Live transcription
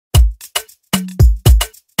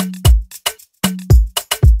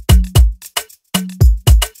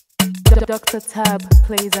Dr. Tab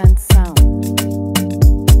plays and sound.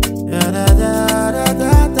 Da da da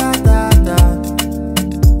da da da da.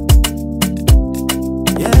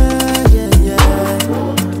 Yeah, yeah, yeah.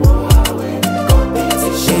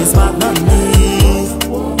 She's my money.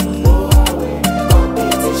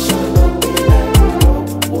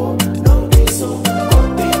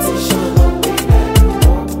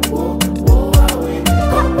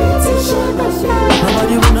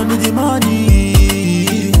 Nobody wanna need the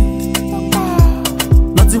money.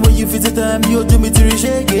 Nothing when you fit the time, you do me to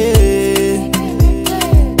reshake it.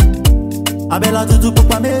 I bella to do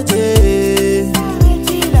pupa meje.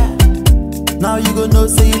 Now you gon' know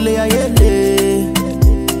say you lay a yele.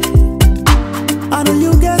 I know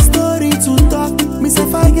you get story to talk. Me say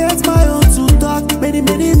if I get my own to talk. Many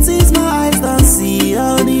things my eyes don't see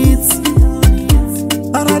on it.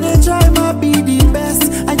 And I dey try my be the best,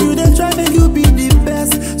 and you dey try make you be the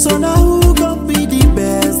best. So now who gon' be the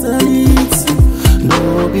best on it?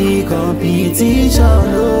 No be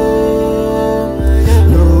competition, no.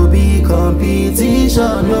 No be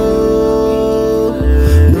competition, no.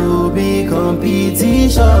 No be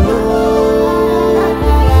competition, no.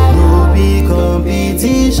 No be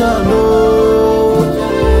competition, no.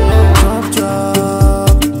 Chop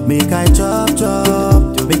chop, make I chop chop,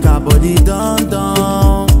 make our body done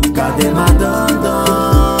done. Got them a done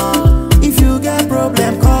done. If you get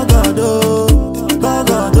problem, call God oh, call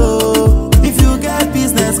God oh. If you get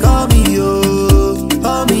business, call me yo,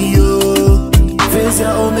 call me yo. Face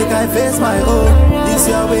your own, make I face my own. This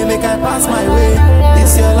your way, make I pass my way.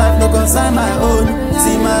 This your life, no concern my own.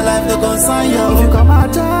 See my life, no concern your own. If you come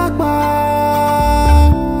out talk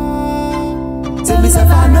back, tell me if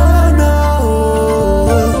I know.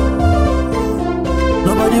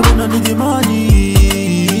 Nobody wanna need the money.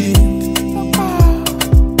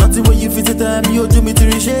 Nothing when you fit the time, you do me to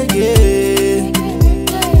reshake it.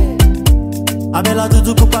 I bella to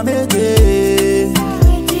do pupa meje.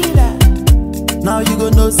 Now you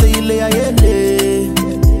gon' know say you lay a yele.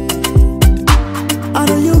 I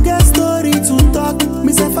know you get story to talk.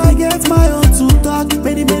 Me say if I get my own to talk.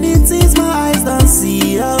 Many things my eyes don't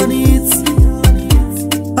see on it.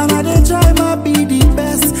 And I dey try my be the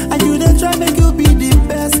best, and you dey try make you be the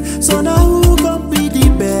best. So now who gon' be the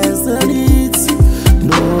best on it?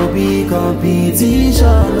 No be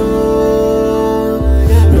competition, no.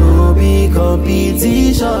 No be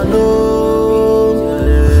competition, no.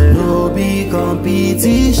 No be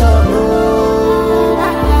competition, no.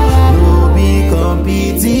 No be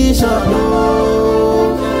competition, no.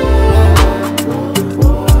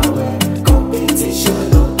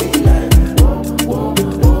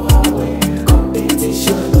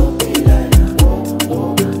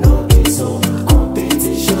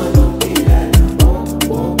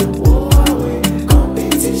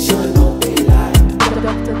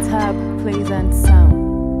 Dr. Tab plays and sound.